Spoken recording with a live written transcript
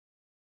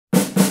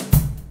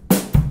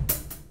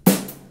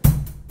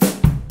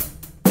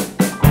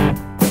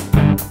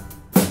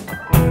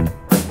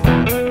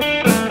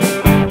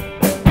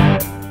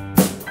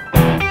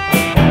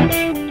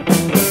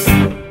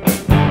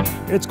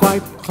It's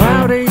quite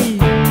cloudy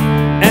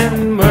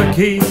and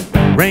murky,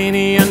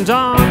 rainy and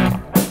dark.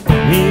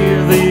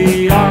 Near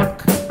the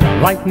ark,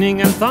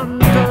 lightning and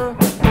thunder,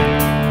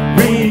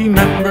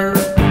 remember,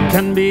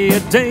 can be a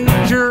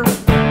danger.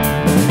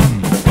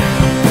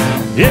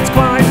 It's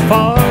quite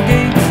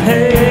foggy,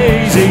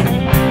 hazy,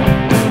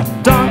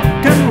 dark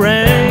and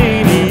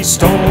rainy,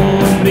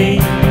 stormy.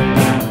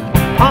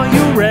 Are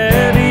you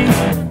ready?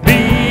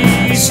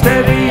 Be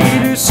steady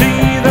to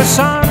see the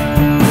sun.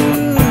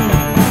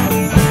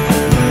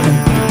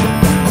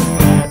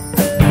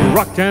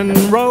 Rock and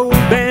roll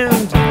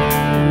band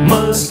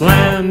must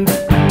land.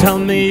 Tell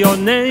me your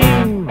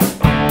name.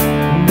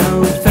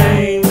 No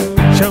fame.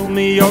 Show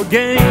me your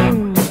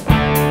game.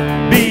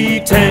 Be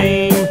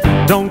tame.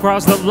 Don't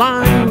cross the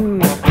line.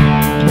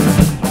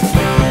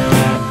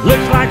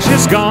 Looks like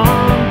she's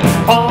gone.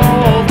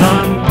 All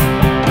done.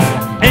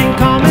 Ain't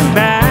coming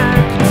back.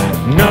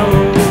 No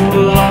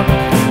luck.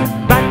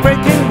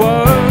 Backbreaking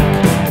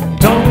work.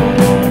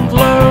 Don't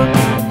lurk.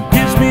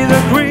 Gives me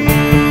the creeps.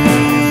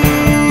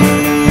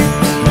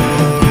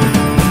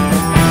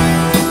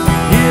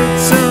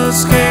 It's a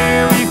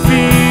scary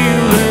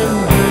feeling.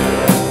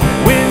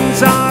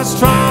 Winds are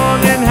strong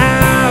and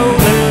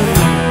howling.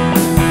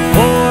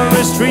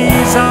 Forest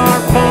trees are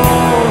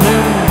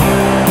falling.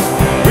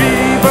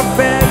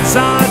 Riverbeds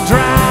are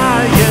drying.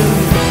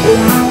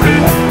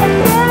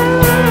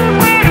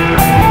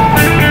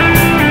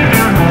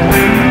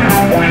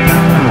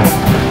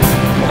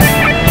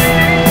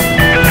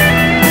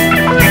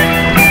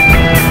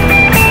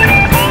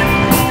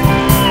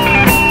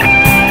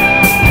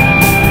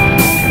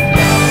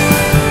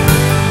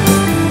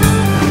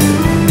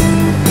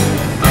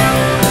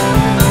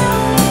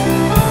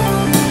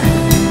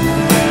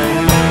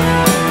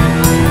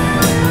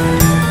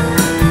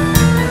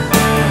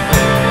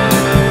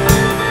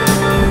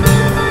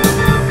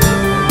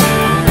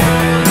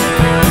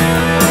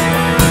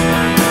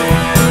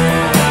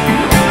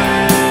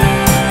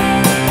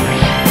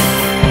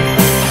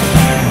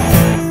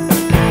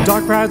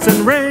 Dark clouds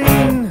and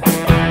rain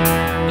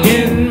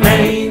in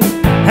Maine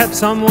have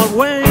somewhat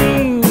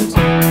waned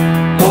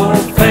or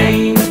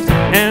faint,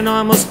 and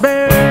I must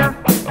bear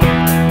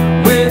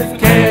with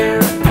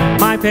care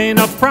my pain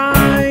of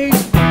pride.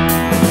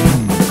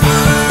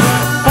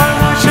 Or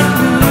I should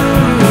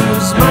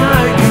lose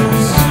my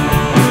use,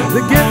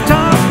 the gift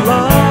of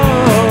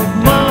love,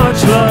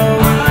 much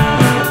love,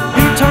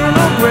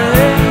 eternal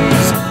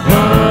grace,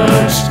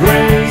 much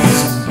grace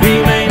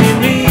remain in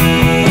me.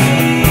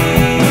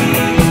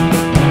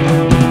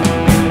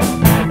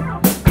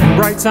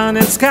 Bright sun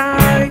and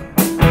sky,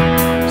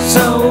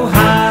 so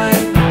high,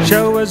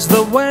 show us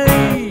the way.